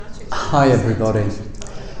Hi everybody.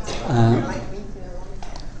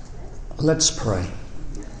 Let's pray.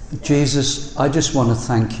 Jesus, I just want to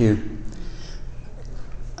thank you.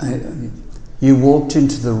 You walked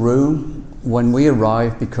into the room when we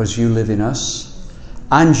arrived because you live in us,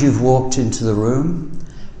 and you've walked into the room,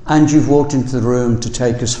 and you've walked into the room to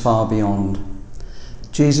take us far beyond.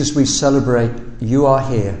 Jesus, we celebrate you are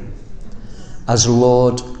here as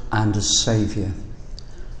Lord and as Saviour.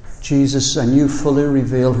 Jesus, and you fully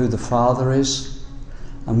reveal who the Father is,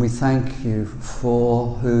 and we thank you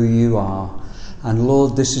for who you are. And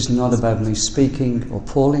Lord, this is not about me speaking or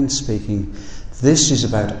Pauline speaking. This is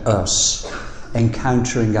about us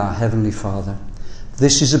encountering our Heavenly Father.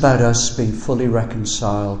 This is about us being fully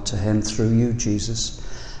reconciled to Him through you, Jesus.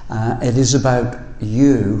 It is about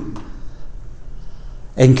you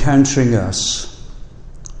encountering us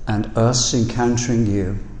and us encountering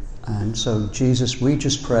you. And so, Jesus, we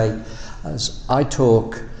just pray as I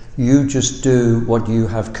talk, you just do what you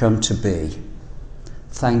have come to be.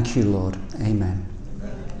 Thank you, Lord. Amen.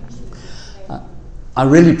 I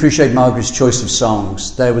really appreciate Margaret's choice of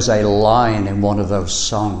songs. There was a line in one of those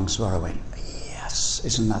songs where I went, yes,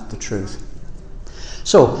 isn't that the truth?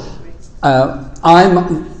 So,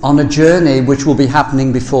 I'm on a journey which will be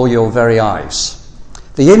happening before your very eyes.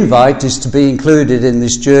 The invite is to be included in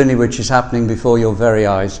this journey which is happening before your very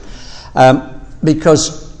eyes.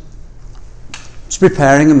 Because it's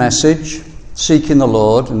preparing a message, seeking the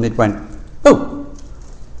Lord, and it went, oh.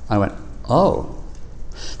 I went, oh.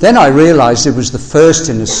 Then I realised it was the first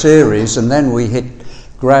in a series, and then we hit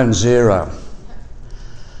ground zero.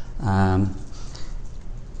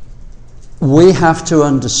 We have to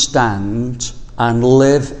understand and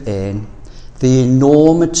live in the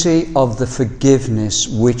enormity of the forgiveness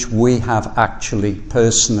which we have actually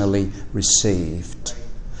personally received.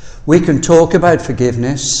 We can talk about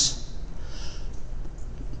forgiveness,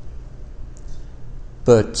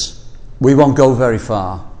 but we won't go very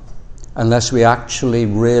far unless we actually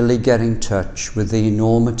really get in touch with the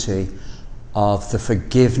enormity of the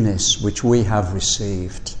forgiveness which we have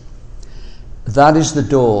received. That is the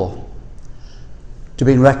door to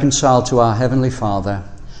being reconciled to our Heavenly Father,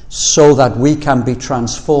 so that we can be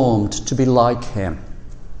transformed to be like Him.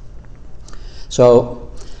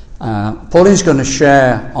 So, Pauline's going to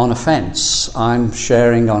share on offence. I'm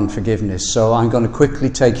sharing on forgiveness. So I'm going to quickly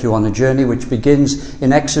take you on a journey which begins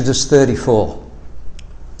in Exodus 34.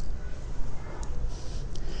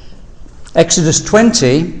 Exodus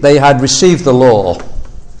 20, they had received the law.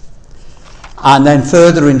 And then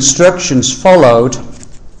further instructions followed.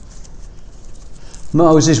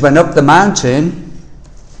 Moses went up the mountain.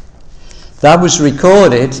 That was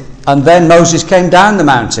recorded, and then Moses came down the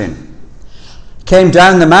mountain. Came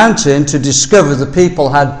down the mountain to discover the people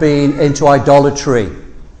had been into idolatry.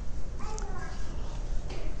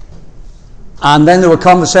 And then there were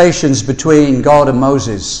conversations between God and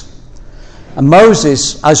Moses. And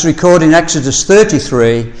Moses, as recorded in Exodus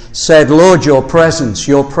 33, said, Lord, your presence,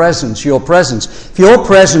 your presence, your presence. If your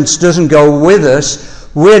presence doesn't go with us,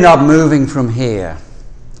 we're not moving from here.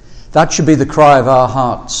 That should be the cry of our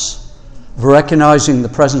hearts, of recognizing the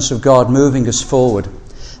presence of God moving us forward.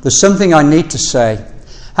 There's something I need to say.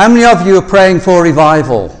 How many of you are praying for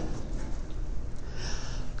revival?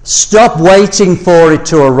 Stop waiting for it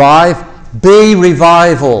to arrive. Be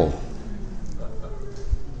revival.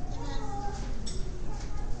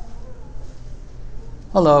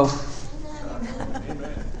 Hello.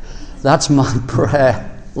 That's my prayer.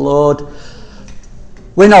 Lord,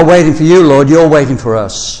 we're not waiting for you, Lord. You're waiting for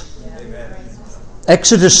us.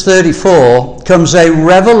 Exodus 34 comes a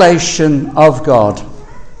revelation of God.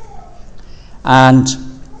 And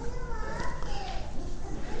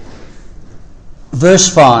verse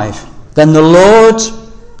 5, then the Lord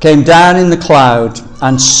came down in the cloud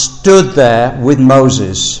and stood there with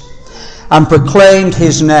Moses and proclaimed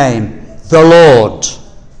his name, the Lord.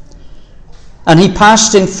 And he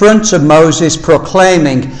passed in front of Moses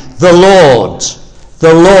proclaiming, the Lord,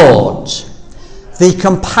 the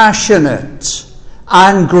compassionate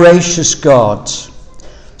and gracious God,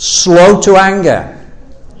 slow to anger,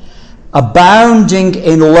 abounding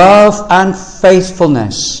in love and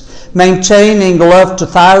faithfulness, maintaining love to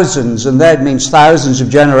thousands, and that means thousands of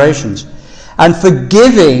generations, and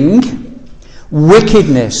forgiving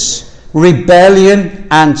wickedness, rebellion,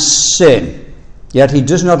 and sin. Yet he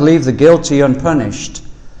does not leave the guilty unpunished.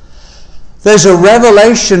 There's a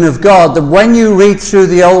revelation of God that when you read through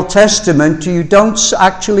the Old Testament, you don't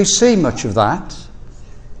actually see much of that.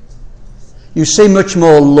 You see much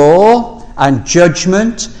more law and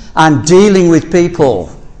judgment and dealing with people.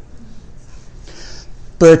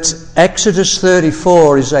 But Exodus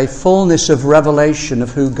 34 is a fullness of revelation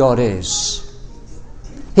of who God is.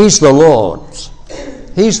 He's the Lord.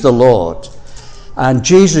 He's the Lord. And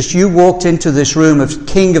Jesus, you walked into this room of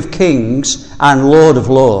King of Kings and Lord of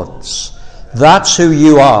Lords. That's who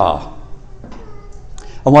you are.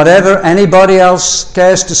 And whatever anybody else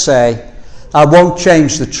cares to say, I won't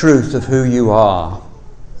change the truth of who you are.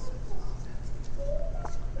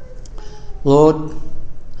 Lord,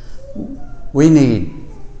 we need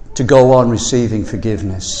to go on receiving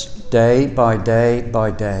forgiveness day by day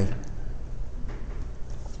by day.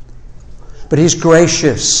 But He's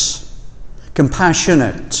gracious,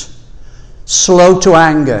 compassionate, slow to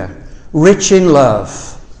anger, rich in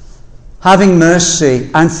love, having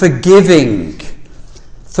mercy and forgiving.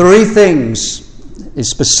 3 things is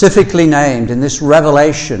specifically named in this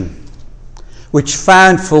revelation, which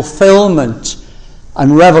found fulfillment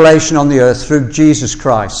and revelation on the earth through Jesus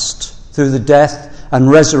Christ, through the death and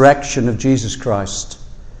resurrection of Jesus Christ.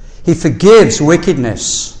 He forgives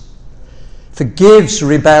wickedness, forgives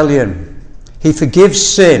rebellion, He forgives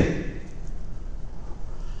sin,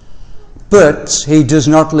 but He does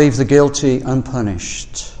not leave the guilty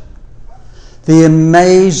unpunished. The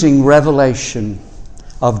amazing revelation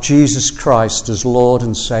of Jesus Christ as Lord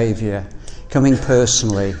and Saviour, coming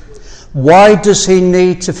personally. Why does He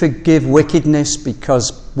need to forgive wickedness?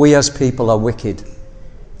 Because we as people are wicked.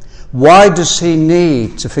 Why does He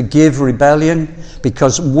need to forgive rebellion?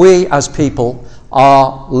 Because we as people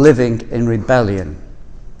are living in rebellion.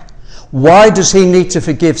 Why does He need to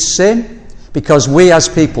forgive sin? Because we as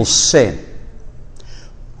people sin.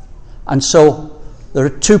 And so there are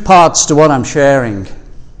 2 parts to what I'm sharing.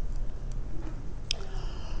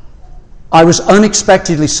 I was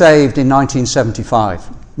unexpectedly saved in 1975.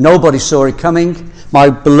 Nobody saw it coming. My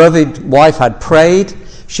beloved wife had prayed.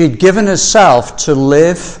 She'd given herself to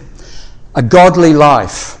live a godly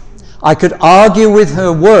life. I could argue with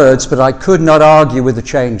her words, but I could not argue with a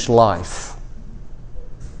changed life.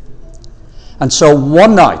 And so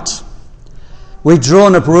one night, we'd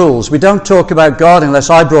drawn up rules. We don't talk about God unless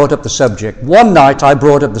I brought up the subject. One night I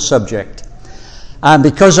brought up the subject. And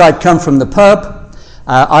because I'd come from the pub,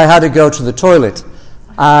 I had to go to the toilet.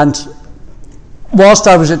 And whilst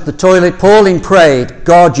I was at the toilet, Pauline prayed,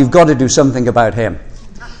 God, you've got to do something about him.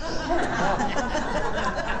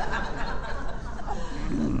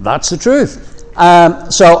 That's the truth.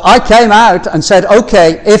 So I came out and said,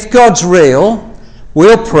 okay, if God's real,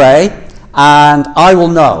 we'll pray and I will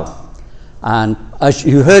know. And as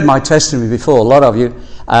you heard my testimony before, a lot of you,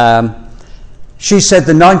 she said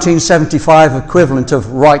the 1975 equivalent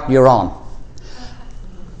of right, you're on.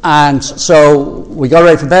 And so we got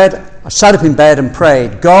ready for bed. I sat up in bed and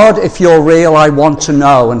prayed, God, if you're real, I want to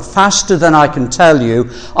know. And faster than I can tell you,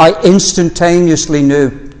 I instantaneously knew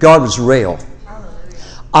God was real.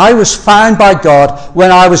 I was found by God when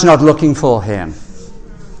I was not looking for Him.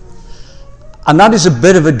 And that is a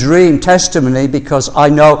bit of a dream testimony because I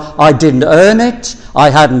know I didn't earn it, I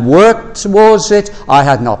hadn't worked towards it, I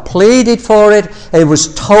had not pleaded for it. It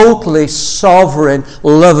was totally sovereign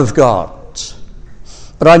love of God.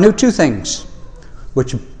 But I knew 2 things,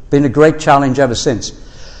 which have been a great challenge ever since.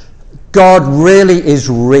 God really is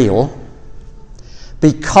real.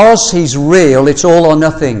 Because He's real, it's all or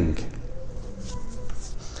nothing.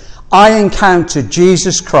 I encountered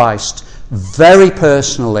Jesus Christ very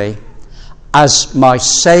personally as my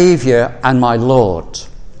Saviour and my Lord.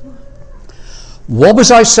 What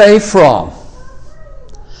was I saved from?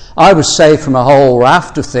 I was saved from a whole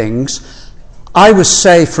raft of things. I was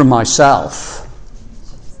saved from myself.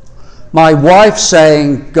 My wife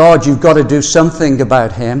saying, God, you've got to do something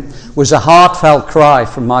about him, was a heartfelt cry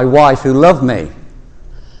from my wife who loved me.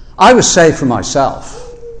 I was saved from myself,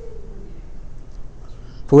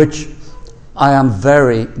 for which I am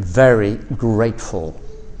very, very grateful.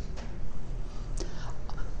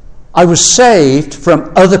 I was saved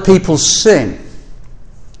from other people's sin.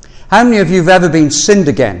 How many of you have ever been sinned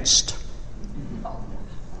against?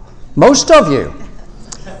 Most of you.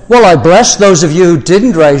 Well, I bless those of you who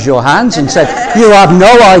didn't raise your hands and said, you have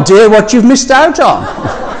no idea what you've missed out on.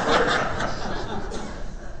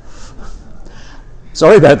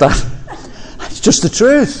 Sorry about that. It's just the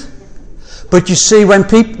truth. But you see,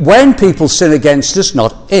 when people sin against us,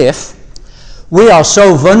 not if, we are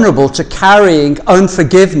so vulnerable to carrying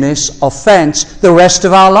unforgiveness, offence, the rest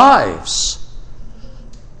of our lives.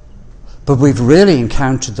 But we've really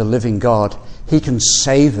encountered the living God. He can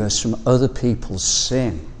save us from other people's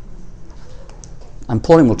sin. And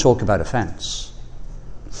Pauline will talk about offence.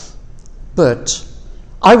 But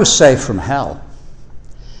I was saved from hell.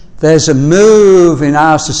 There's a move in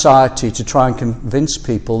our society to try and convince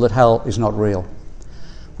people that hell is not real.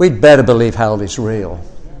 we'd better believe hell is real.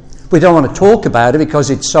 We don't want to talk about it because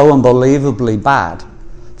it's so unbelievably bad.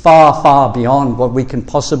 Far, far beyond what we can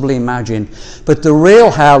possibly imagine. But the real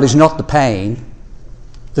hell is not the pain,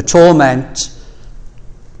 the torment.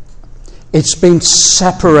 It's been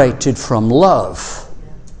separated from love.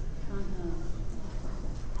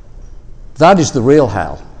 That is the real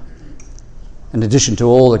hell. In addition to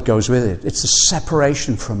all that goes with it. It's the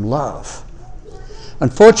separation from love.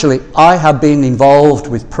 Unfortunately, I have been involved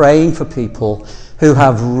with praying for people who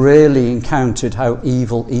have really encountered how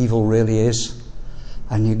evil really is.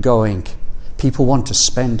 And you're going, people want to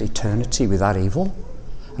spend eternity with that evil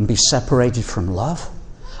and be separated from love?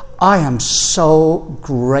 I am so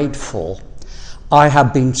grateful I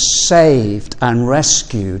have been saved and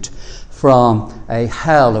rescued from a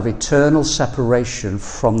hell of eternal separation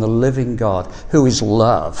from the living God, who is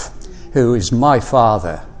love, who is my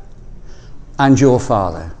Father and your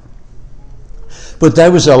Father. But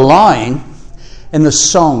there was a line in the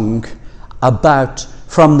song about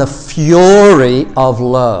from the fury of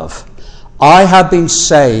love. I have been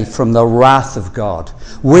saved from the wrath of God.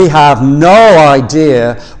 We have no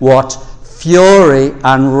idea what fury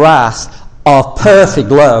and wrath of perfect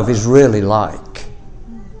love is really like.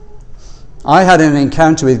 I had an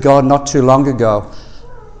encounter with God not too long ago,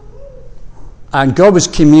 and God was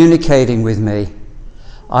communicating with me.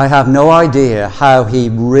 I have no idea how he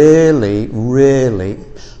really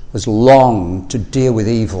has longed to deal with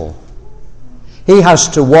evil. He has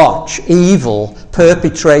to watch evil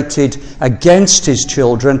perpetrated against his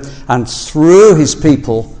children and through his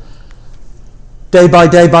people day by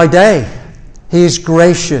day by day. He is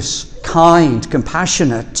gracious, kind,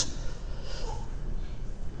 compassionate.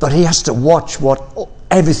 But he has to watch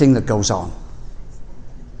everything that goes on.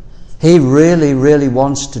 He really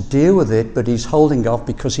wants to deal with it, but he's holding off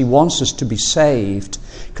because he wants us to be saved,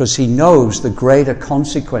 because he knows the greater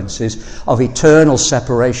consequences of eternal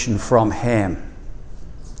separation from him.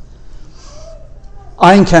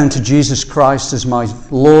 I encountered Jesus Christ as my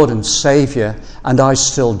Lord and Saviour, and I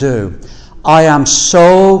still do. I am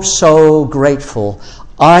so grateful.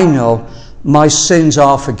 I know my sins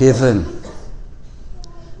are forgiven.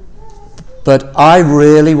 But I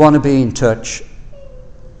really want to be in touch,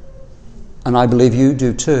 and I believe you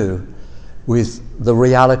do too, with the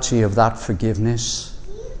reality of that forgiveness.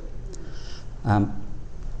 A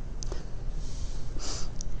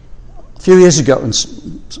few years ago, and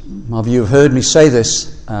some of you have heard me say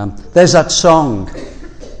this, there's that song,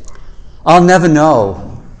 I'll never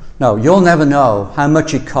know, no, you'll never know how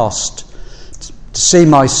much it cost to see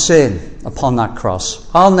my sin upon that cross.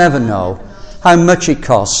 I'll never know how much it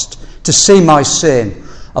cost to see my sin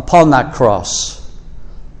upon that cross.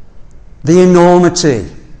 The enormity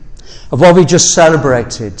of what we just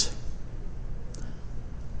celebrated,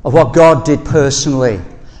 of what God did personally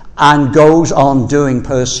and goes on doing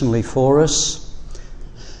personally for us.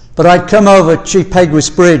 But I'd come over Chief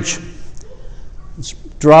Pegwis Bridge,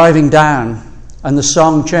 driving down, and the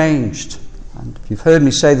song changed. And you've heard me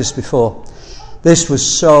say this before. This was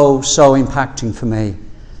so impacting for me.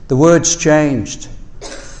 The words changed.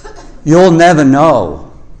 You'll never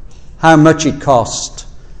know how much it cost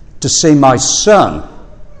to see my son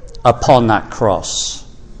upon that cross.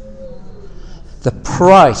 The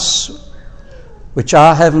price which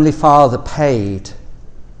our Heavenly Father paid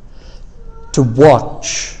to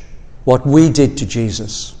watch what we did to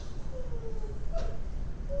Jesus,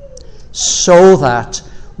 so that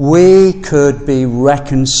we could be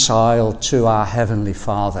reconciled to our Heavenly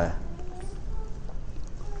Father.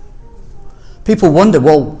 People wonder,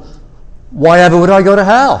 well, why ever would I go to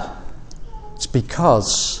hell? It's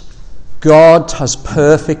because God has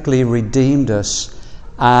perfectly redeemed us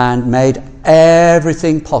and made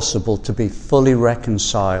everything possible to be fully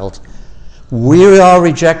reconciled. We are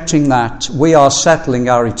rejecting that. We are settling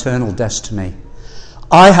our eternal destiny.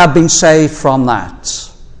 I have been saved from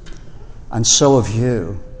that, and so have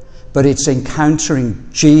you. But it's encountering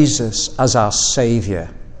Jesus as our Saviour,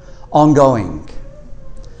 ongoing.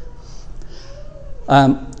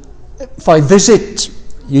 If I visit,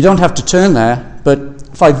 you don't have to turn there, but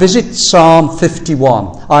if I visit Psalm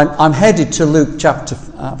 51, I'm headed to Luke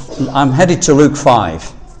I'm headed to Luke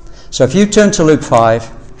 5. So if you turn to Luke 5,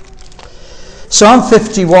 Psalm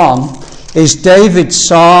 51 is David's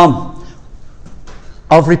psalm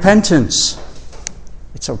of repentance.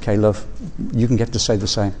 It's okay, love. You can get to say the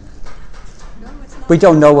same. We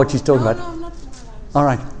don't know what he's talking about. All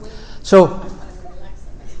right. So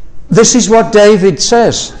this is what David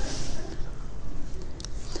says.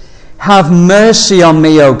 Have mercy on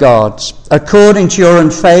me, O God, according to your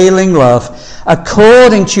unfailing love,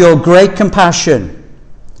 according to your great compassion.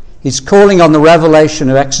 He's calling on the revelation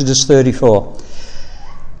of Exodus 34.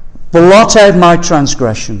 Blot out my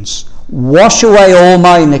transgressions. Wash away all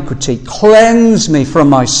my iniquity. Cleanse me from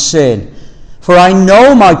my sin. For I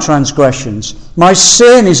know my transgressions. My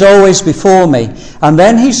sin is always before me. And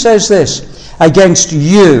then he says this, against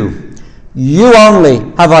you, you only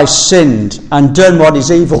have I sinned and done what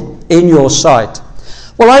is evil in your sight.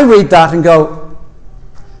 Well, I read that and go,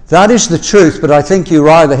 that is the truth, but I think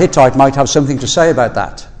Uriah the Hittite might have something to say about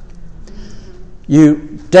that.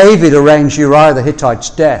 David arranged Uriah the Hittite's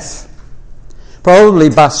death. Probably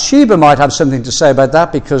Bathsheba might have something to say about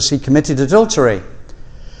that because he committed adultery.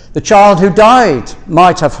 The child who died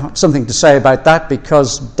might have something to say about that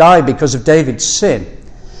because of David's sin.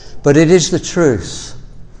 But it is the truth.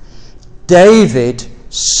 David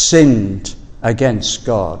sinned against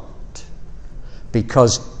God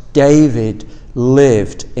because David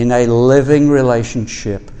lived in a living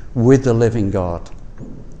relationship with the living God.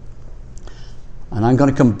 And I'm going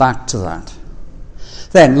to come back to that.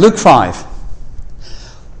 Then, Luke 5.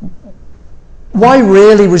 Why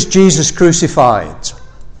really was Jesus crucified?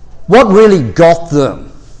 What really got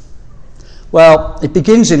them? Well, it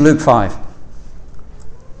begins in Luke 5.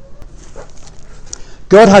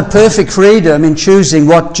 God had perfect freedom in choosing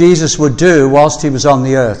what Jesus would do whilst he was on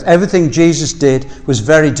the earth. Everything Jesus did was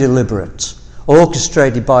very deliberate,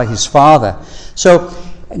 orchestrated by his Father. So,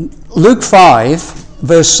 in Luke 5,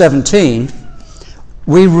 verse 17,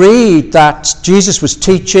 we read that Jesus was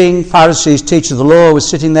teaching. Pharisees, teachers of the law, were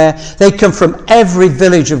sitting there. They come from every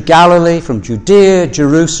village of Galilee, from Judea,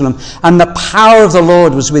 Jerusalem, and the power of the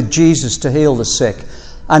Lord was with Jesus to heal the sick.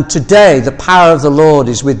 And today, the power of the Lord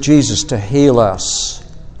is with Jesus to heal us.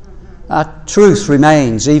 That truth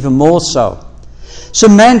remains even more so.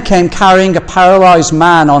 Some men came carrying a paralyzed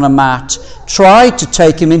man on a mat, tried to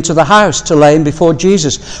take him into the house to lay him before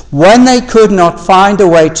Jesus. When they could not find a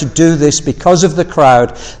way to do this because of the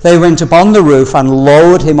crowd, they went up on the roof and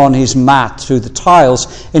lowered him on his mat through the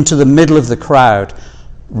tiles into the middle of the crowd,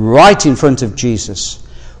 right in front of Jesus.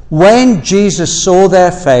 When Jesus saw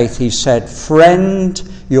their faith, he said, "Friend,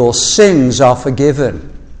 your sins are forgiven."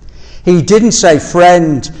 He didn't say,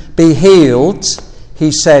 "Friend, be healed."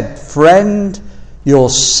 He said, "Friend, your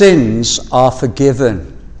sins are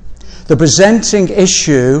forgiven." The presenting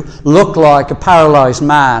issue looked like a paralyzed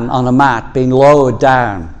man on a mat being lowered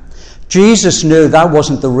down. Jesus knew that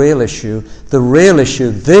wasn't the real issue. The real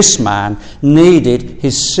issue, this man needed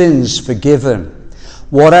his sins forgiven.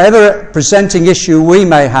 Whatever presenting issue we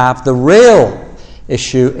may have, the real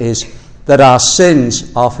issue is that our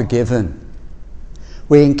sins are forgiven.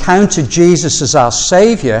 We encountered Jesus as our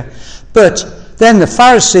Saviour, but then the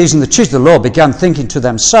Pharisees and the teachers of the law began thinking to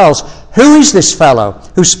themselves, who is this fellow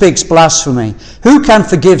who speaks blasphemy? Who can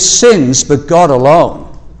forgive sins but God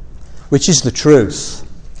alone? Which is the truth.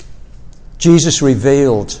 Jesus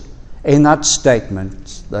revealed in that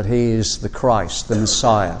statement that he is the Christ, the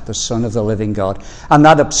Messiah, the Son of the living God. And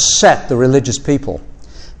that upset the religious people.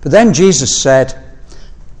 But then Jesus said,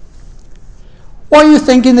 "Why are you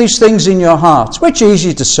thinking these things in your hearts? Which is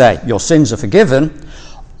easier to say, your sins are forgiven,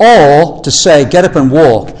 or to say, get up and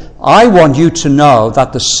walk? I want you to know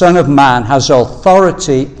that the Son of Man has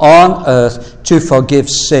authority on earth to forgive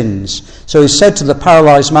sins." So he said to the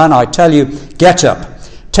paralyzed man, "I tell you, get up,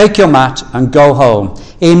 take your mat and go home."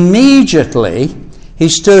 Immediately he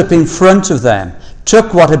stood up in front of them,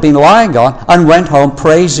 took what had been lying on, and went home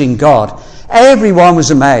praising God. Everyone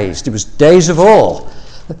was amazed. It was days of awe.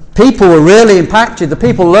 People were really impacted. The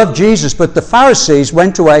people loved Jesus, but the Pharisees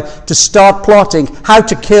went away to start plotting how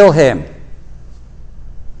to kill him.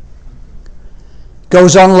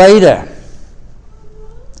 Goes on later.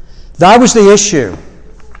 That was the issue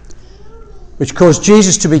which caused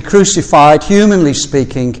Jesus to be crucified. Humanly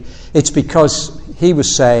speaking, it's because he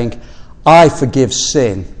was saying, "I forgive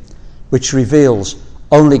sin," which reveals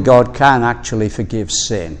only God can actually forgive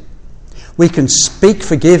sin. We can speak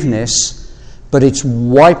forgiveness, but it's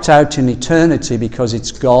wiped out in eternity because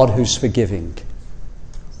it's God who's forgiving.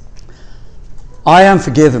 I am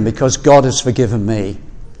forgiven because God has forgiven me.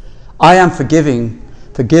 I am forgiven.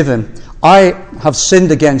 I have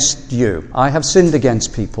sinned against you. I have sinned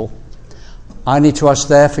against people. I need to ask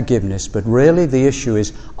their forgiveness, but really the issue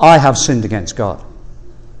is I have sinned against God.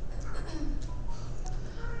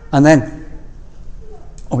 And then,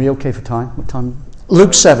 are we okay for time? What time?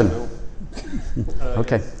 Luke 7.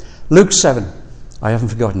 Okay. Luke 7. I haven't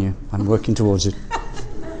forgotten you. I'm working towards it.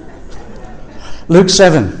 Luke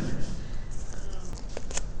 7.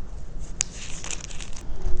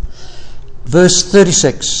 Verse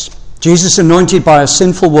 36. Jesus anointed by a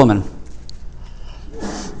sinful woman.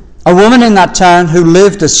 A woman in that town who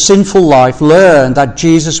lived a sinful life learned that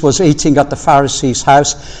Jesus was eating at the Pharisee's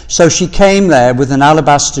house, so she came there with an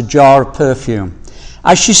alabaster jar of perfume.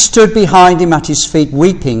 As she stood behind him at his feet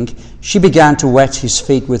weeping, she began to wet his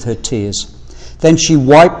feet with her tears. Then she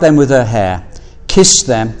wiped them with her hair, kissed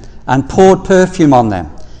them, and poured perfume on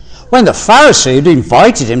them. When the Pharisee who'd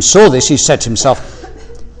invited him saw this, he said to himself,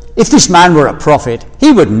 "If this man were a prophet,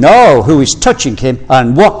 he would know who is touching him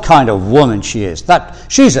and what kind of woman she is, that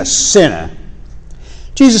she's a sinner."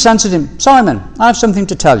 Jesus answered him, "Simon, I have something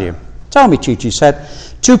to tell you." "Tell me," Chi said.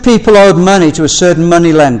 "Two people owed money to a certain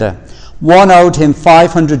money lender. One owed him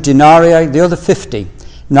 500 denarii, the other 50.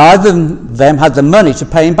 Neither of them had the money to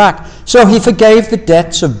pay him back, so he forgave the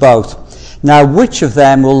debts of both. Now which of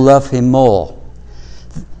them will love him more?"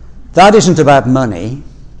 That isn't about money,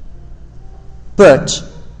 but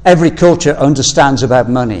every culture understands about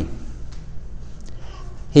money.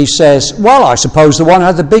 He says, "Well, I suppose the one who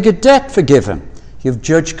had the bigger debt forgiven." "You've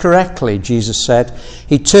judged correctly," Jesus said.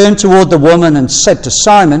 He turned toward the woman and said to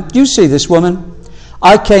Simon, "Do you see this woman?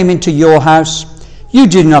 I came into your house. You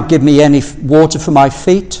did not give me any water for my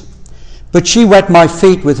feet, but she wet my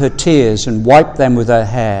feet with her tears and wiped them with her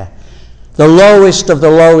hair. The lowest of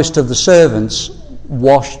the servants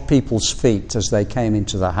washed people's feet as they came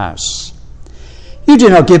into the house. You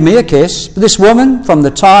did not give me a kiss, but this woman, from the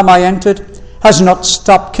time I entered, has not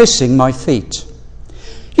stopped kissing my feet.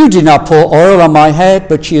 You did not pour oil on my head,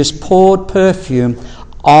 but she has poured perfume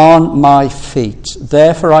on my feet.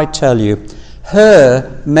 Therefore I tell you, her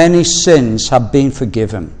many sins have been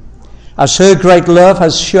forgiven, as her great love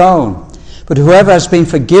has shown. But whoever has been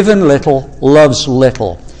forgiven little loves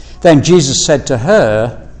little." Then Jesus said to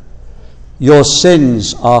her, "Your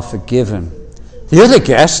sins are forgiven." The other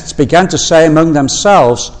guests began to say among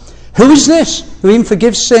themselves, "Who is this who even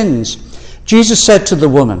forgives sins?" Jesus said to the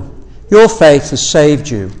woman, "Your faith has saved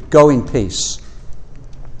you. Go in peace."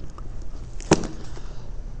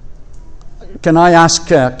 Can I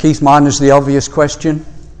ask Keith Miners the obvious question?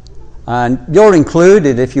 And you're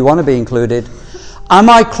included if you want to be included. Am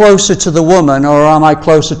I closer to the woman or am I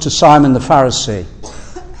closer to Simon the Pharisee?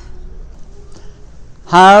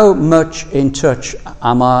 How much in touch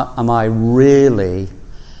am I really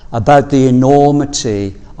about the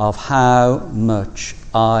enormity of how much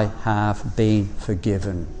I have been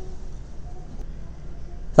forgiven?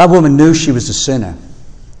 That woman knew she was a sinner.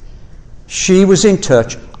 She was in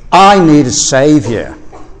touch. I need a Saviour.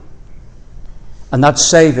 And that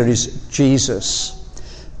Saviour is Jesus.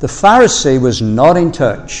 The Pharisee was not in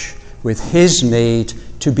touch with his need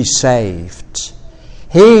to be saved.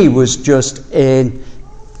 He was just in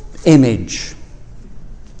image.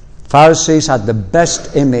 Pharisees had the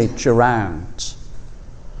best image around.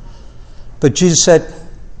 But Jesus said,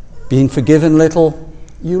 being forgiven little,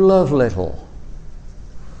 you love little.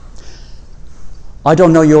 I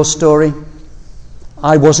don't know your story.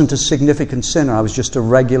 I wasn't a significant sinner. I was just a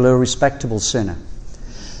regular, respectable sinner.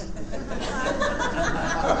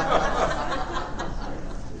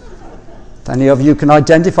 If any of you can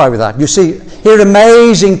identify with that. You see, hear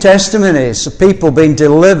amazing testimonies of people being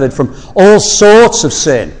delivered from all sorts of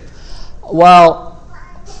sin. Well,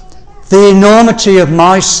 the enormity of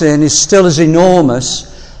my sin is still as enormous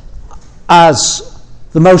as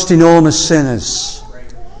the most enormous sinners,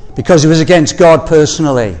 because it was against God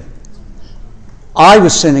personally. I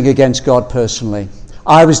was sinning against God personally.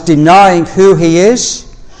 I was denying who He is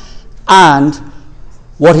and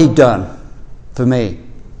what He'd done for me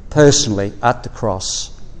personally at the cross.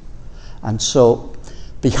 And so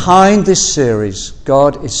behind this series,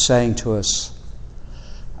 God is saying to us,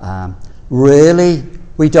 really,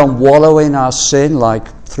 we don't wallow in our sin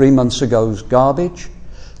like 3 months ago's garbage,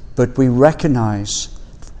 but we recognize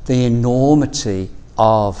the enormity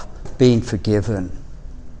of being forgiven.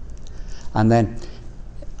 And then,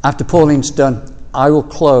 after Pauline's done, I will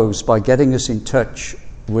close by getting us in touch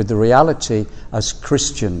with the reality as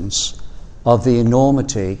Christians of the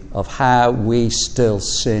enormity of how we still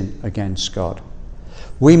sin against God.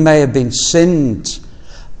 We may have been sinned,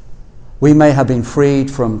 we may have been freed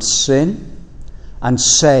from sin and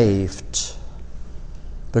saved,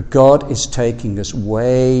 but God is taking us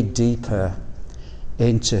way deeper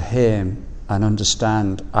into Him and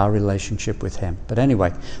understand our relationship with Him. But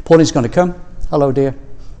anyway, Pauline's going to come. Hello, dear.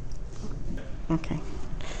 Okay.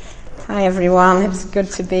 Hi, everyone. It's good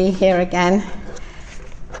to be here again.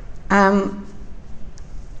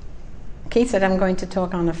 Keith said I'm going to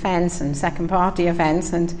talk on offence and second-party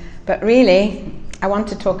offence, but really, I want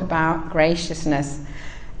to talk about graciousness.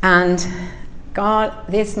 And God,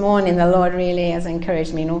 this morning, the Lord really has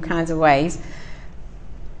encouraged me in all kinds of ways.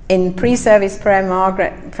 in pre-service prayer,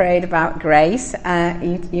 Margaret prayed about grace.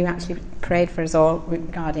 You actually prayed for us all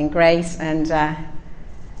regarding grace, and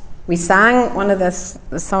we sang one of the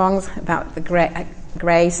songs about the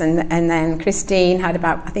grace, and then Christine had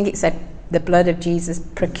about, I think it said, the blood of Jesus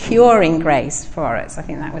procuring grace for us. I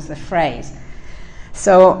think that was the phrase.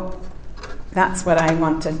 So that's what I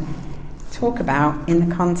want to talk about in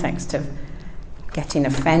the context of getting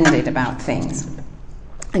offended about things.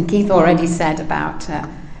 And Keith already said about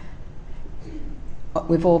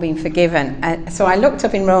we've all been forgiven. So I looked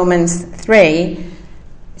up in Romans 3. It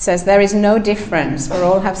says, there is no difference, for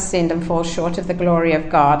all have sinned and fall short of the glory of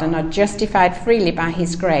God and are justified freely by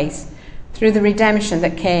his grace through the redemption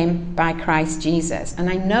that came by Christ Jesus. And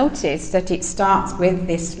I noticed that it starts with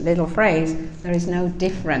this little phrase, there is no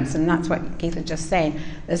difference. And that's what Keith was just saying.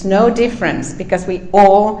 There's no difference because we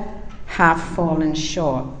all have fallen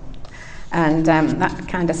short. And that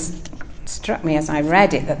kind of struck me as I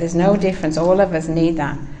read it, that there's no difference. All of us need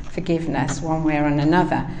that forgiveness one way or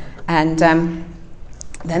another. And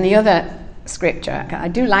then the other scripture, I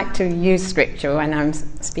do like to use scripture when I'm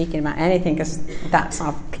speaking about anything because that's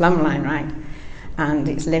our plumb line, right? And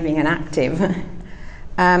it's living and active.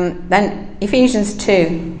 Then Ephesians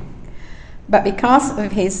 2. But because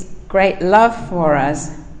of his great love for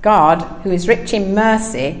us, God, who is rich in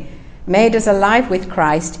mercy, made us alive with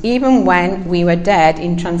Christ even when we were dead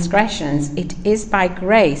in transgressions. It is by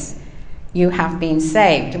grace you have been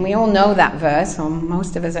saved. And we all know that verse, or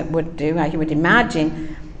most of us would do, I would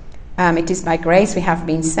imagine. It is by grace we have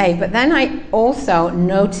been saved. But then I also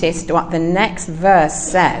noticed what the next verse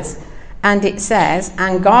says. And it says,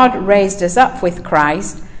 and God raised us up with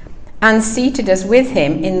Christ and seated us with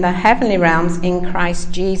him in the heavenly realms in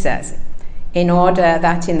Christ Jesus, in order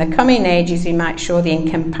that in the coming ages we might show the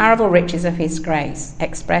incomparable riches of his grace,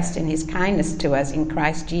 expressed in his kindness to us in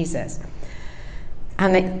Christ Jesus.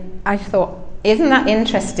 And I thought, isn't that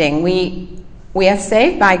interesting? We are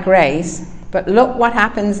saved by grace, but look what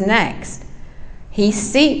happens next. He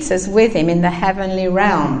seats us with him in the heavenly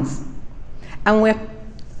realms. And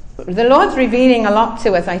the Lord's revealing a lot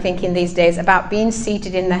to us, I think, in these days about being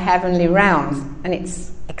seated in the heavenly realms. And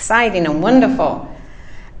it's exciting and wonderful.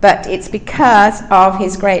 But it's because of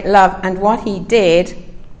his great love and what he did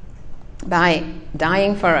by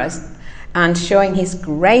dying for us and showing his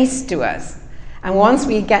grace to us. And once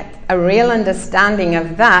we get a real understanding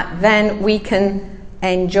of that, then we can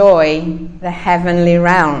enjoy the heavenly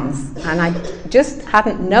realms. And I just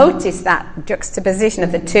hadn't noticed that juxtaposition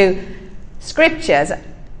of the two scriptures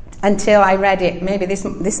until I read it maybe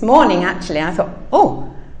this morning, actually. I thought,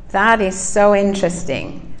 oh, that is so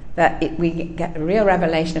interesting. That we get a real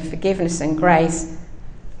revelation of forgiveness and grace,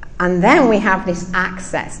 and then we have this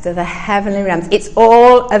access to the heavenly realms. It's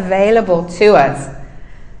all available to us.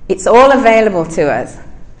 It's all available to us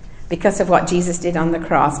because of what Jesus did on the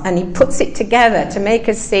cross, and he puts it together to make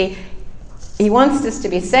us see he wants us to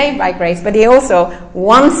be saved by grace, but he also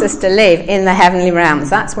wants us to live in the heavenly realms.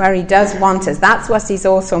 That's where he does want us. That's what he's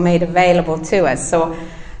also made available to us. So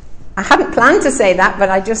I hadn't planned to say that, but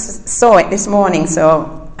I just saw it this morning,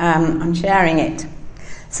 so I'm sharing it.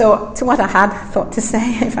 So to what I had thought to say,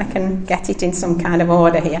 if I can get it in some kind of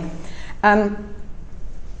order here.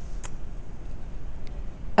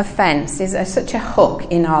 Offence is such a hook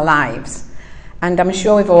in our lives. And I'm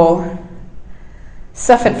sure we've all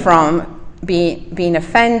suffered from being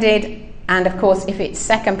offended. And of course, if it's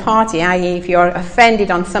second party, i.e. if you're offended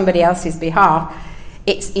on somebody else's behalf,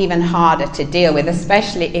 it's even harder to deal with,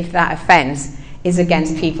 especially if that offence is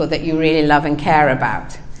against people that you really love and care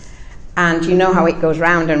about. And you know how it goes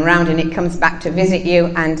round and round, and it comes back to visit you,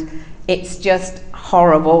 and it's just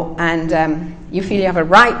horrible, and you feel you have a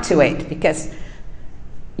right to it because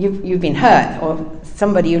you've been hurt, or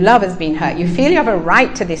somebody you love has been hurt. You feel you have a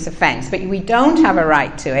right to this offence, but we don't have a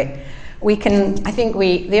right to it.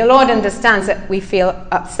 The Lord understands that we feel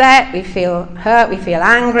upset, we feel hurt, we feel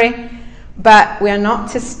angry, but we're not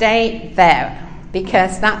to stay there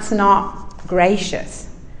because that's not gracious.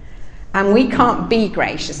 And we can't be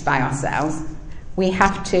gracious by ourselves. We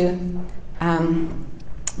have to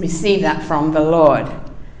receive that from the Lord.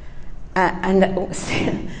 And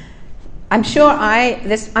I'm sure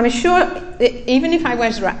even if I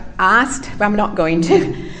was asked, but I'm not going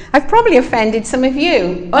to, I've probably offended some of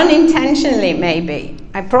you, unintentionally maybe.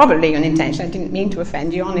 I didn't mean to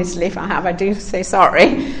offend you, honestly. If I have, I do say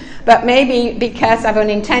sorry. But maybe because I've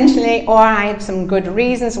unintentionally, or I had some good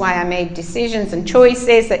reasons why I made decisions and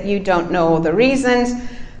choices that you don't know all the reasons.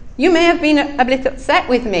 You may have been a bit upset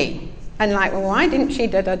with me. And like, well, why didn't she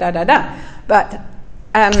da-da-da-da-da? But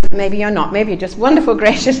maybe you're not. Maybe you're just wonderful,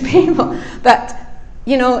 gracious people. But,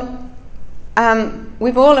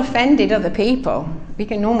 we've all offended other people. We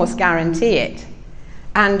can almost guarantee it.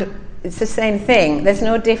 And it's the same thing. There's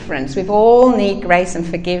no difference. We all need grace and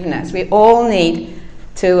forgiveness. We all need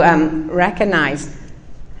to recognize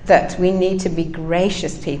that we need to be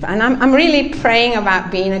gracious people. And I'm really praying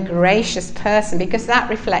about being a gracious person, because that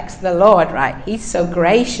reflects the Lord, right? He's so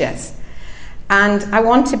gracious. And I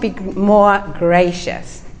want to be more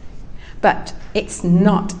gracious. But it's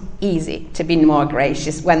not easy to be more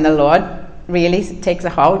gracious when the Lord really takes a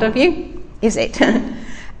hold of you, is it?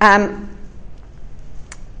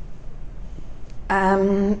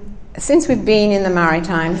 Since we've been in the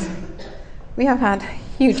Maritimes, we have had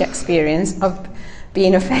huge experience of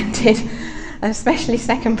being offended, especially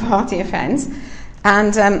second-party offence.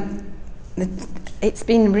 And it's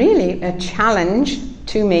been really a challenge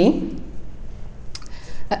to me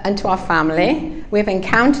and to our family. We've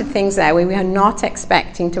encountered things there we are not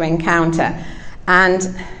expecting to encounter.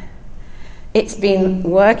 And it's been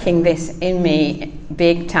working this in me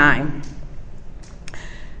big time.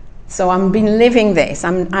 So I've been living this.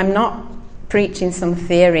 I'm not preaching some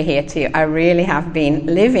theory here to you. I really have been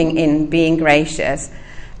living in being gracious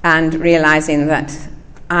and realizing that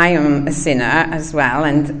I am a sinner as well,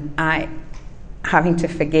 and I having to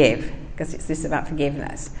forgive, because it's this about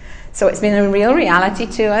forgiveness. So it's been a real reality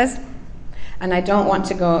to us, and I don't want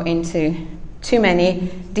to go into too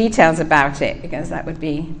many details about it, because that would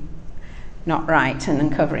be not right and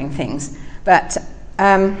uncovering things. But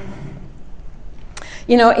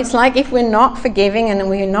it's like if we're not forgiving and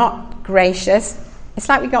we're not gracious, it's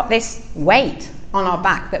like we got this weight on our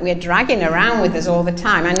back that we're dragging around with us all the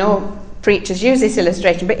time. I know preachers use this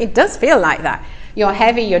illustration, but it does feel like that. You're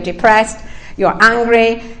heavy, you're depressed, you're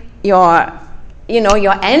angry, your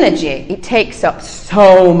energy, it takes up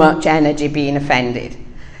so much energy being offended.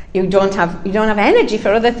 You don't have energy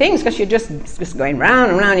for other things, because you're just going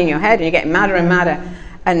round and round in your head, and you're getting madder and madder,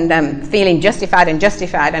 and feeling justified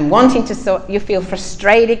and wanting to. You feel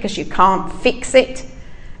frustrated because you can't fix it.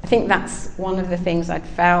 I think that's one of the things I'd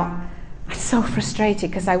felt. I was so frustrated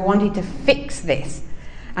because I wanted to fix this,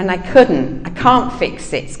 and I couldn't. I can't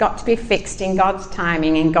fix it. It's got to be fixed in God's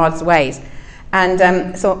timing, in God's ways.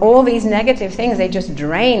 And so all these negative things, they just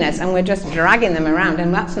drain us, and we're just dragging them around,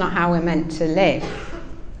 and that's not how we're meant to live.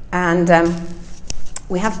 And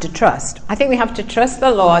we have to trust. I think we have to trust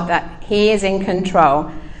the Lord that He is in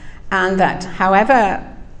control, and that however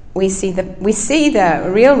we see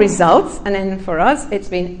the real results, and then for us it's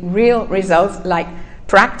been real results, like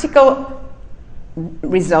practical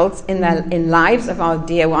results in lives of our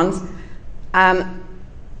dear ones.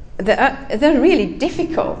 They're really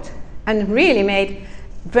difficult and really made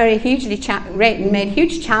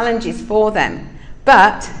huge challenges for them.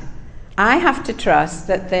 But I have to trust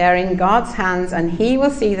that they are in God's hands, and He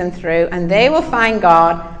will see them through, and they will find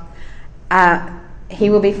God. He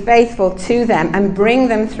will be faithful to them and bring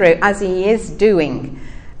them through, as He is doing,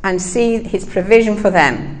 and see His provision for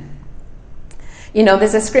them.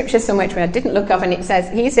 There's a scripture somewhere which I didn't look up, and it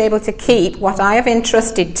says, He's able to keep what I have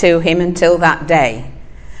entrusted to Him until that day.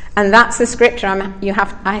 And that's the scripture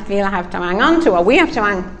I feel I have to hang on to, or we have to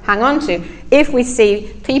hang on to, if we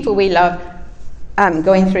see people we love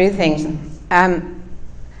going through things,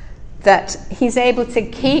 that He's able to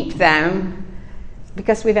keep them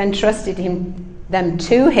because we've entrusted them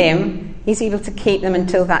to Him. He's able to keep them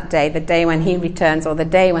until that day, the day when He returns, or the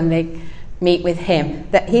day when they meet with Him.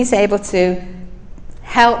 That He's able to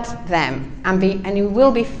help them and He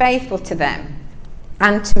will be faithful to them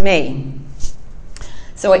and to me.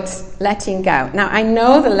 So it's letting go. Now, I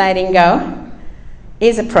know the letting go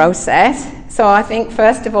is a process. So I think,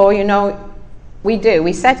 first of all, we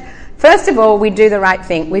do. First of all, we do the right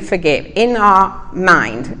thing. We forgive. In our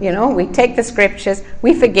mind, we take the scriptures,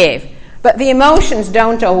 we forgive. But the emotions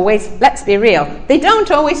don't always, let's be real, they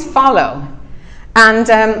don't always follow.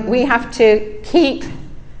 And we have to keep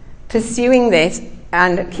pursuing this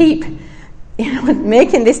and keep,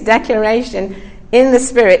 making this declaration in the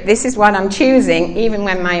Spirit. This is what I'm choosing, even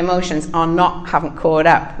when my emotions haven't caught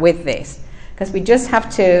up with this. Because we just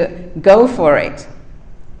have to go for it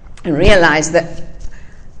and realize that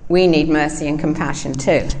we need mercy and compassion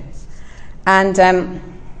too. And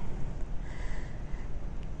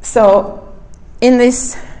so in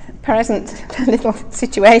this present little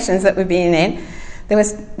situations that we've been in, there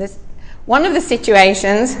was this one of the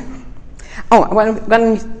situations. What I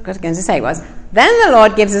was going to say was, then the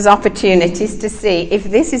Lord gives us opportunities to see if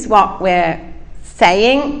this is what we're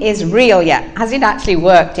saying is real yet. Has it actually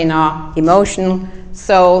worked in our emotional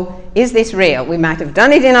soul? Is this real? We might have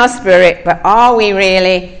done it in our spirit, but are we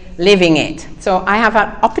really living it? So I have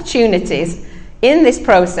had opportunities in this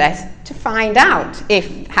process to find out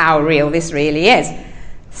how real this really is.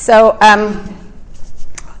 So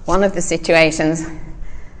one of the situations,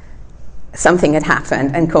 something had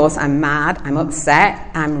happened, and of course I'm mad, I'm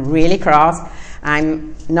upset, I'm really cross,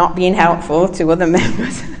 I'm not being helpful to other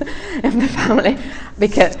members of the family,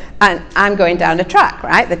 because I'm going down a track,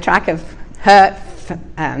 right? The track of hurt,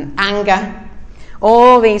 anger,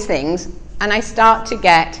 all these things, and I start to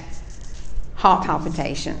get heart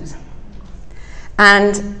palpitations.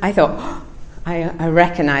 And I thought, I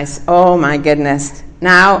recognize, oh my goodness,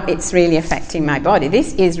 now it's really affecting my body.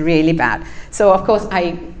 This is really bad. So of course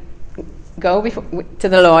I go to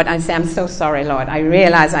the Lord and say, I'm so sorry, Lord. I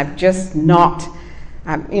realize I've just not,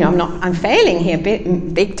 I'm failing here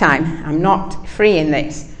big time. I'm not free in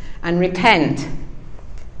this. And repent.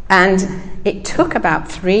 And it took about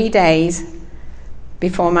 3 days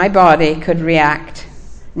before my body could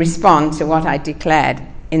respond to what I declared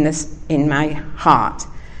in my heart.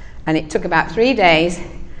 And it took about 3 days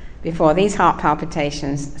before these heart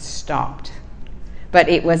palpitations stopped. But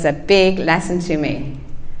it was a big lesson to me.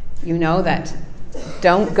 You know that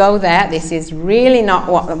don't go there. This is really not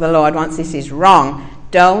what the Lord wants. This is wrong.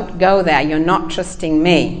 Don't go there. You're not trusting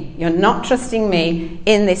me. You're not trusting me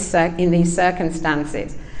in these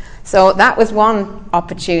circumstances. So that was one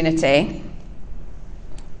opportunity.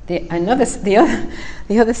 The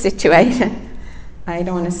other situation, I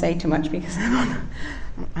don't want to say too much because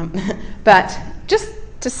but just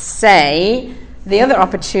to say, the other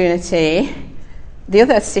opportunity, the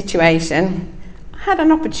other situation, I had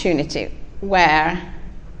an opportunity where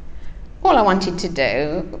all I wanted to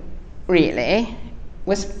do, really,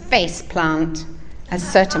 was face plant a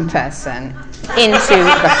certain person into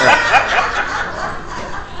the flesh.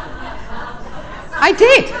 I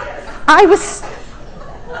did. I was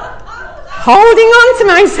holding on to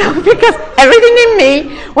myself because everything in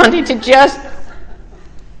me wanted to just...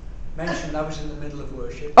 Mention that was in the middle of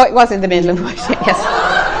worship. Oh, it was in the middle of worship, yes.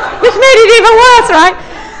 Which made it even worse, right?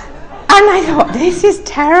 And I thought, this is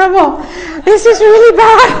terrible. This is really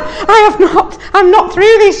bad. I'm not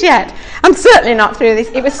through this yet. I'm certainly not through this.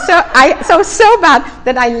 It was so bad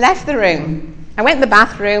that I left the room. I went in the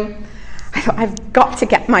bathroom. I thought, I've got to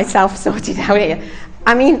get myself sorted out here.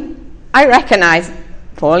 I mean, I recognize,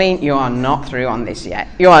 Pauline, you are not through on this yet.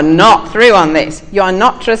 You are not through on this. You are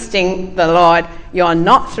not trusting the Lord. You are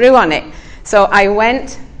not through on it. So I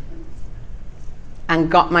went and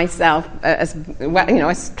got myself, I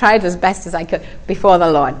tried as best as I could before the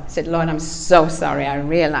Lord. I said, Lord, I'm so sorry. I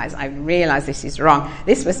realize this is wrong.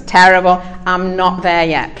 This was terrible. I'm not there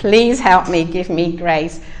yet. Please help me. Give me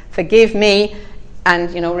grace. Forgive me.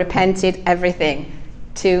 And, repented everything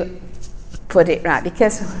to put it right.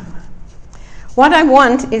 Because what I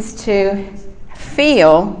want is to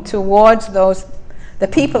feel towards the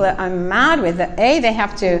people that I'm mad with, that they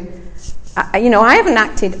have to, I haven't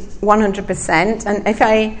acted 100%, and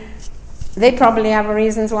they probably have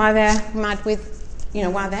reasons why they're mad with,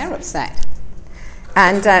 why they're upset.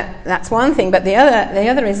 And that's one thing. But the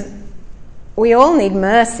other is, we all need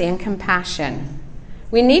mercy and compassion.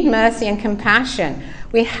 We need mercy and compassion.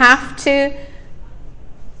 We have to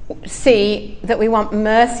see that we want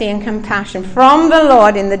mercy and compassion from the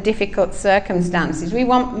Lord in the difficult circumstances. We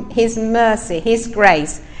want His mercy, His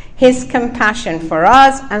grace, His compassion for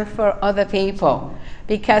us and for other people,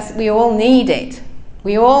 because we all need it.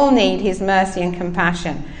 We all need His mercy and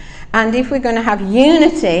compassion. And if we're going to have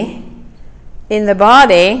unity in the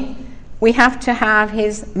body, we have to have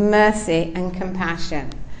His mercy and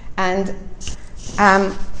compassion. And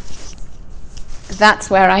that's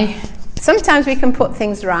where sometimes we can put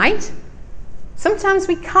things right. Sometimes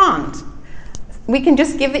we can't. We can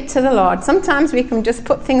just give it to the Lord. Sometimes we can just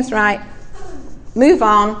put things right, move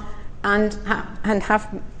on, and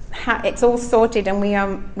have it's all sorted, and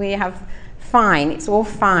we have fine. It's all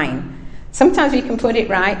fine. Sometimes we can put it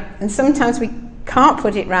right, and sometimes we can't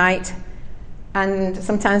put it right. And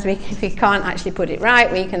sometimes if we can't actually put it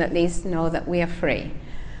right, we can at least know that we are free.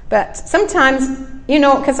 But sometimes,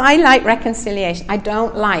 because I like reconciliation. I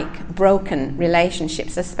don't like broken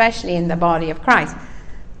relationships, especially in the body of Christ.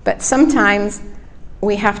 But sometimes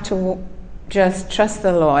we have to just trust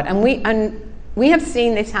the Lord. And we have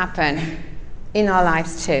seen this happen in our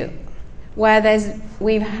lives too, where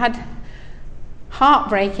we've had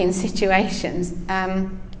heartbreaking situations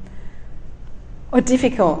or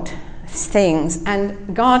difficult things,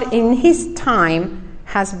 and God in His time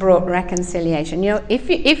has brought reconciliation.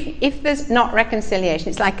 If there's not reconciliation,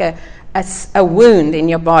 it's like a wound in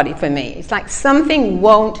your body for me. It's like something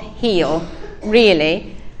won't heal,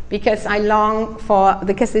 really, because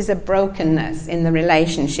because there's a brokenness in the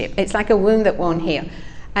relationship. It's like a wound that won't heal.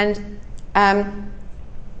 And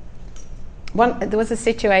there was a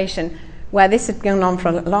situation where this had gone on for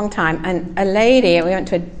a long time, and a lady,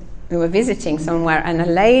 we were visiting somewhere, and a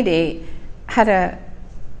lady had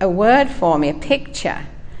a word for me, a picture,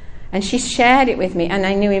 and she shared it with me, and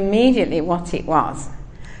I knew immediately what it was.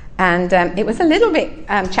 And it was a little bit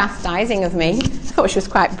chastising of me. I thought she was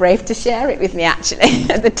quite brave to share it with me, actually,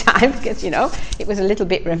 at the time, because, it was a little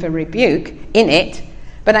bit of a rebuke in it.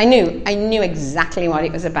 But I knew exactly what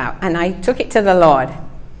it was about, and I took it to the Lord.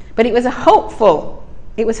 But it was hopeful.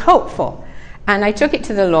 And I took it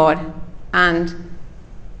to the Lord, and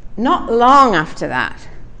not long after that,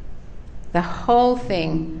 the whole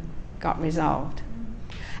thing got resolved.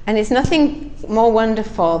 And it's nothing more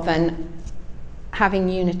wonderful than having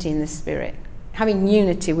unity in the Spirit, having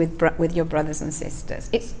unity with your brothers and sisters.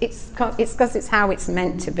 It's because it's how it's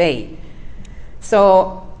meant to be.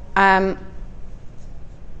 So I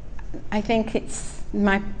think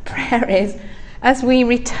my prayer is, as we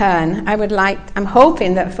return, I'm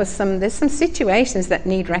hoping that there's some situations that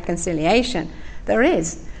need reconciliation. There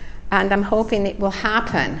is, and I'm hoping it will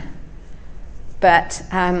happen. But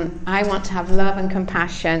I want to have love and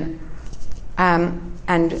compassion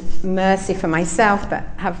and mercy for myself, but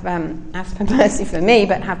ask for mercy for me,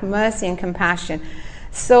 but have mercy and compassion,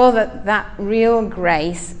 so that real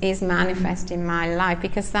grace is manifest in my life,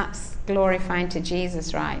 because that's glorifying to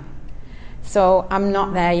Jesus, right? So I'm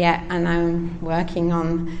not there yet, and I'm working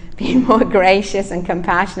on being more gracious and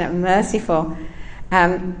compassionate and merciful.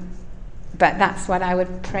 But that's what I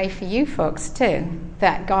would pray for you folks too,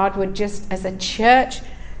 that God would just, as a church,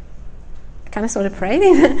 kind of sort of pray,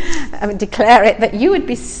 I would declare it, that you would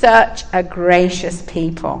be such a gracious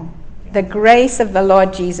people. The grace of the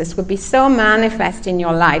Lord Jesus would be so manifest in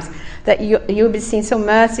your lives that you would be seen so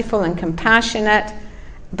merciful and compassionate,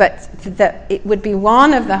 but that it would be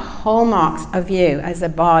one of the hallmarks of you as a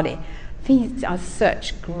body. These are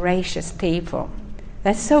such gracious people.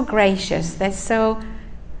 They're so gracious. They're so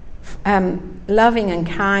loving and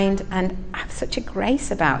kind, and have such a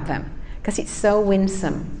grace about them, because it's so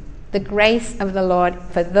winsome. The grace of the Lord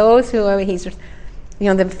for those who are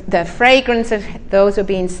the fragrance of those who are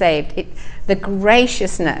being saved. The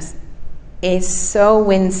graciousness is so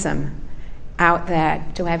winsome out there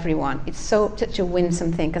to everyone. It's such a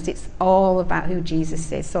winsome thing, because it's all about who Jesus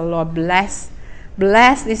is. So Lord, bless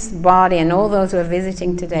this body and all those who are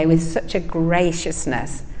visiting today with such a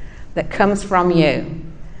graciousness that comes from you,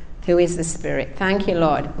 who is the Spirit. Thank you,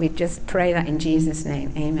 Lord. We just pray that in Jesus'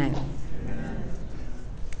 name. Amen.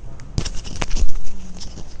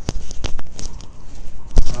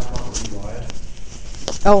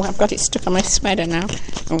 Oh, I've got it stuck on my sweater now.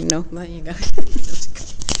 Oh, no. There you go.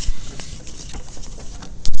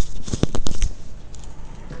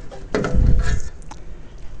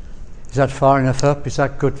 Is that far enough up? Is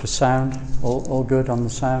that good for sound? All good on the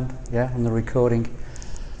sound? Yeah, on the recording?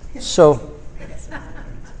 So,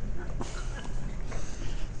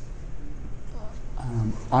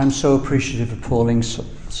 I'm so appreciative of Pauline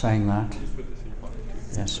saying that.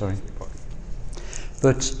 Yeah, sorry.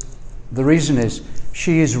 But the reason is,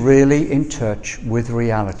 she is really in touch with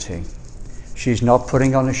reality. She's not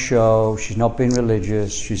putting on a show. She's not being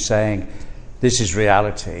religious. She's saying, this is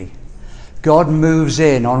reality. God moves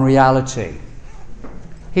in on reality.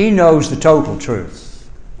 He knows the total truth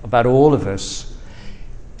about all of us.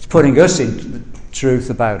 He's putting us into the truth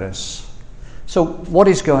about us. So what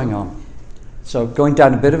is going on? So going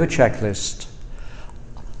down a bit of a checklist.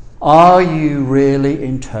 Are you really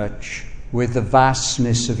in touch with the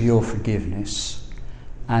vastness of your forgiveness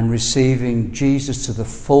and receiving Jesus to the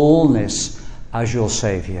fullness as your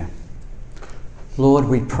Saviour? Lord,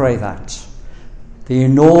 we pray that the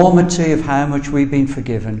enormity of how much we've been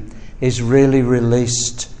forgiven is really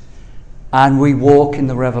released, and we walk in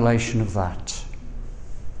the revelation of that.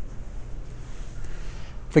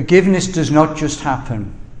 Forgiveness does not just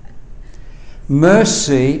happen.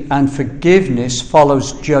 Mercy and forgiveness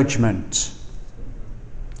follows judgment.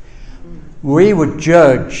 We were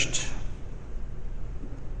judged,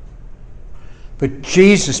 but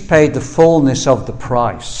Jesus paid the fullness of the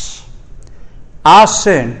price. Our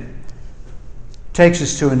sin takes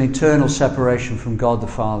us to an eternal separation from God the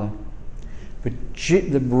Father. But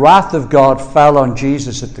the wrath of God fell on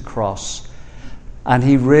Jesus at the cross, and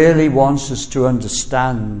he really wants us to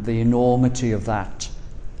understand the enormity of that.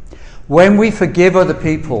 When we forgive other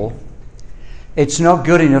people, it's not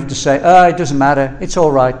good enough to say, it doesn't matter, it's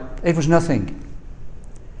all right, it was nothing.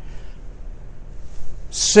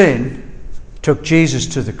 Sin took Jesus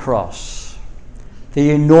to the cross.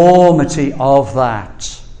 The enormity of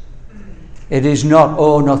that. It is not,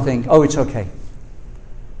 nothing, it's okay.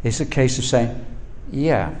 It's a case of saying,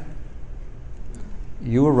 yeah,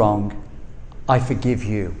 you were wrong, I forgive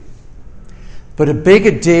you. But a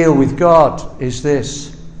bigger deal with God is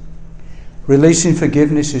this. Releasing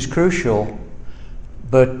forgiveness is crucial,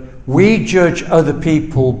 but we judge other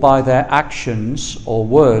people by their actions or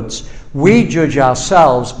words. We judge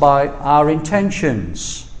ourselves by our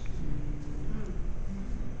intentions.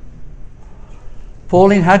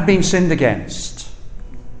 Pauline had been sinned against,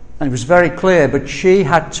 and it was very clear, but she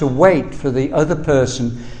had to wait for the other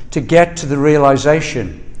person to get to the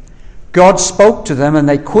realization. God spoke to them, and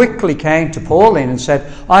they quickly came to Pauline and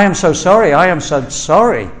said, I am so sorry, I am so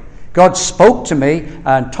sorry. God spoke to me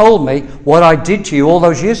and told me what I did to you all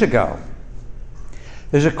those years ago.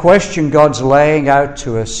 There's a question God's laying out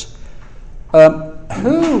to us.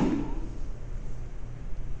 Who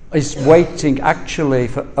is waiting actually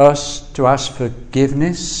for us to ask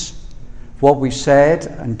forgiveness for what we said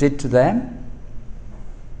and did to them?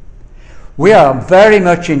 We are very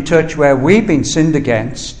much in touch where we've been sinned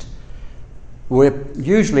against. We're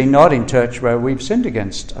usually not in touch where we've sinned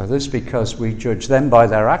against others because we judge them by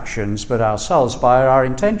their actions, but ourselves by our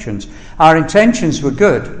intentions. Our intentions were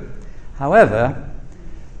good. However,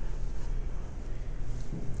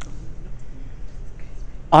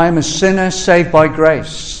 I am a sinner saved by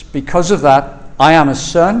grace. Because of that, I am a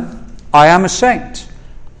son, I am a saint.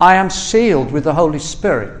 I am sealed with the Holy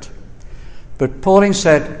Spirit. But Pauline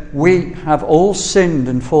said, we have all sinned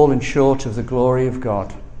and fallen short of the glory of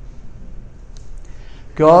God.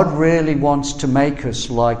 God really wants to make us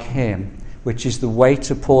like him, which is the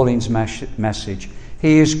weight of Pauline's message.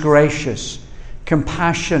 He is gracious,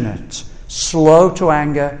 compassionate, slow to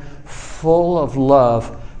anger, full of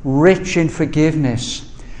love, rich in forgiveness.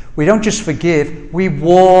 We don't just forgive, we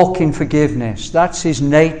walk in forgiveness. That's his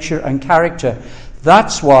nature and character.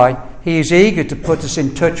 That's why he is eager to put us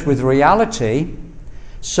in touch with reality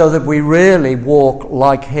so that we really walk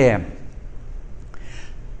like him.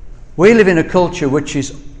 We live in a culture which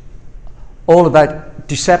is all about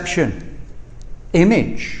deception,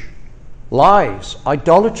 image, lies,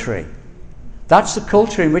 idolatry. That's the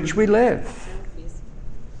culture in which we live.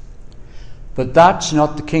 But that's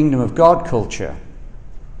not the kingdom of God culture.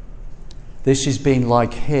 This is being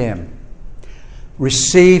like him,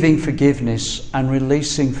 receiving forgiveness and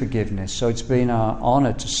releasing forgiveness. So it's been our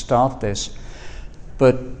honor to start this.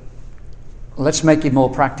 But let's make it more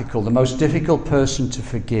practical. The most difficult person to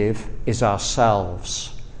forgive is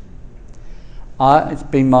ourselves. It's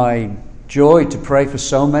been my joy to pray for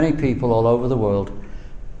so many people all over the world.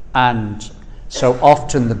 And so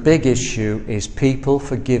often the big issue is people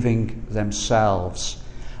forgiving themselves.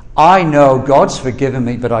 I know God's forgiven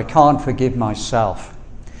me, but I can't forgive myself.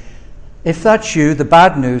 If that's you, the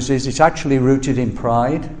bad news is it's actually rooted in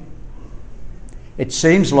pride. It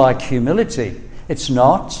seems like humility. It's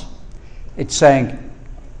not. It's saying,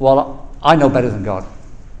 well, I know better than God.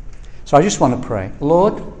 So I just want to pray.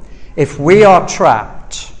 Lord, if we are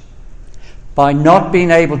trapped by not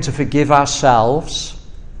being able to forgive ourselves,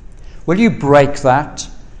 will you break that?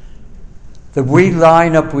 That we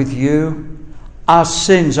line up with you. Our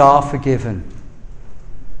sins are forgiven.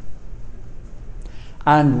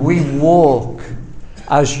 And we walk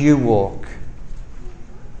as you walk,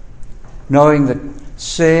 knowing that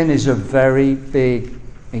sin is a very big,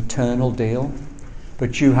 eternal deal,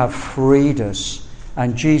 but you have freed us.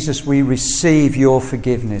 And Jesus, we receive your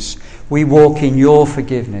forgiveness. We walk in your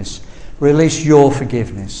forgiveness. Release your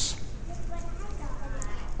forgiveness.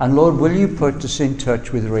 And Lord, will you put us in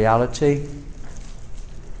touch with reality?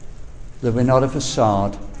 That we're not a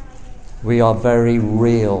facade. We are very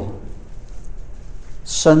real.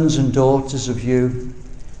 Sons and daughters of you,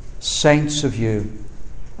 saints of you,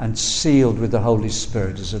 and sealed with the Holy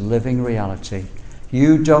Spirit as a living reality.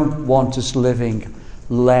 You don't want us living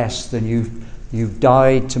less than you've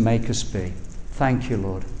died to make us be. Thank you,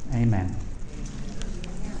 Lord. Amen.